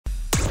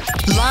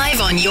Live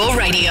on your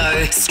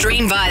radio.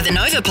 Stream via the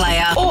Nova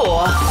player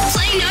or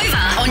play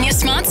Nova on your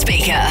smart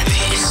speaker.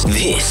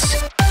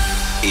 This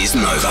is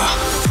Nova.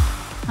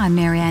 I'm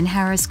Marianne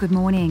Harris. Good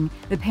morning.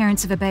 The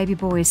parents of a baby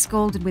boy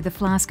scalded with a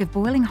flask of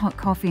boiling hot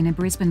coffee in a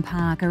Brisbane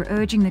park are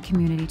urging the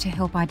community to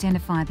help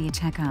identify the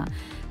attacker.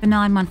 The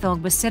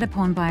 9-month-old was set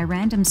upon by a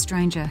random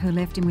stranger who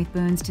left him with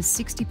burns to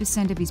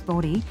 60% of his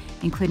body,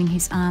 including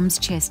his arms,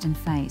 chest and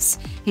face.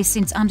 He's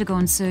since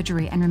undergone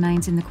surgery and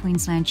remains in the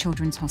Queensland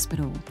Children's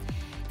Hospital.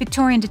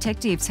 Victorian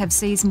detectives have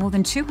seized more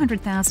than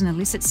 200,000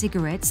 illicit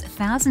cigarettes,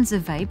 thousands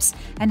of vapes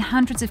and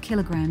hundreds of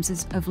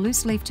kilograms of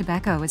loose-leaf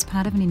tobacco as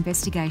part of an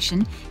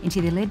investigation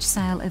into the alleged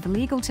sale of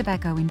illegal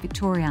tobacco in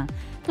Victoria.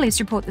 Police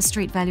report the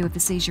street value of the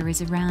seizure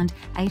is around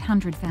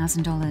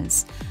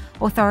 $800,000.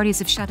 Authorities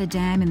have shut a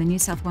dam in the New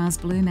South Wales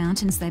Blue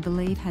Mountains they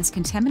believe has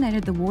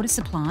contaminated the water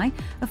supply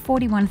of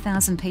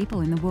 41,000 people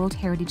in the World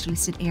Heritage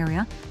listed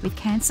area with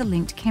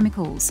cancer-linked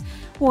chemicals.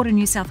 Water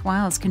New South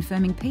Wales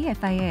confirming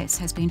PFAS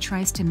has been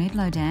traced to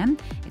Medlow Dam.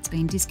 It's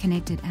been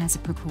disconnected as a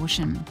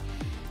precaution.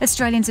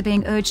 Australians are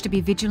being urged to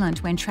be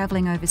vigilant when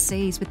travelling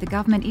overseas, with the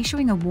government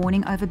issuing a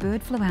warning over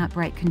bird flu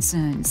outbreak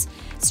concerns.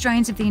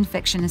 Strains of the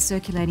infection are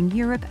circulating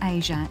Europe,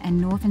 Asia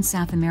and North and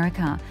South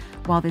America.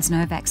 While there's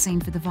no vaccine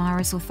for the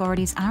virus,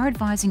 authorities are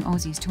advising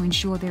Aussies to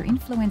ensure their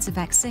influenza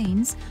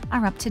vaccines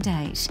are up to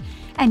date.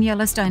 And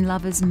Yellowstone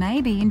lovers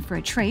may be in for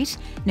a treat.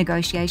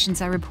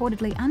 Negotiations are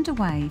reportedly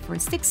underway for a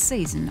 6th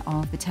season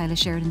of the Taylor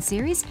Sheridan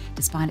series,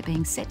 despite it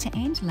being set to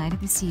end later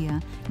this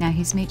year. Now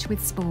here's Mitch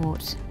with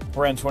sport.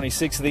 Round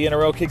 26 of the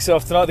NRL kicks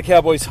off tonight. The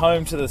Cowboys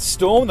home to the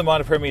Storm. The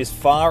minor premiers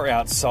far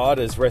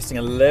outsiders, resting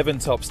 11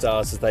 top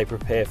stars as they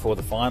prepare for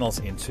the finals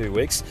in 2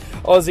 weeks.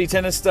 Aussie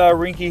tennis star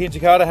Rinky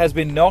Hijikata has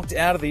been knocked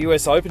out of the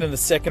US Open in the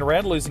second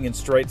round, losing in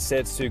straight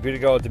sets to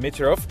Grigor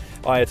Dimitrov.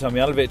 Aya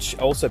Tomljanovic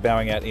also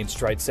bowing out in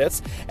straight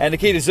sets. And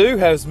Nikita Zhu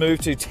has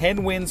moved to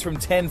 10 wins from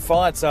 10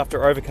 fights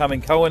after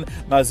overcoming Koen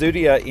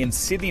Marzudia in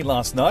Sydney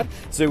last night.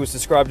 Zhu was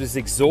described as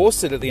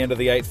exhausted at the end of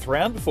the 8th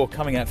round before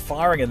coming out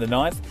firing in the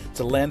 9th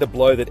to land a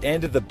blow that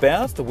ended the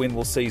bout. The win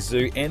will see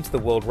Zhu enter the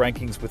world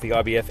rankings with the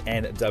IBF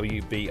and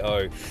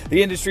WBO.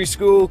 The industry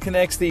school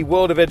connects the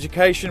world of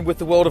education with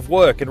the world of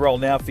work. Enroll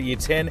now for Year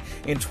 10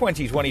 in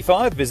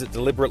 2025. Visit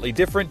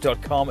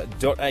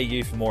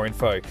deliberately.different.com.au for more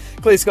info.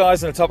 Clear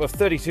skies and a top of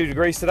 32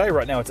 degrees today.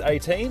 Right now it's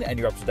 18 and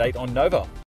you're up to date on Nova.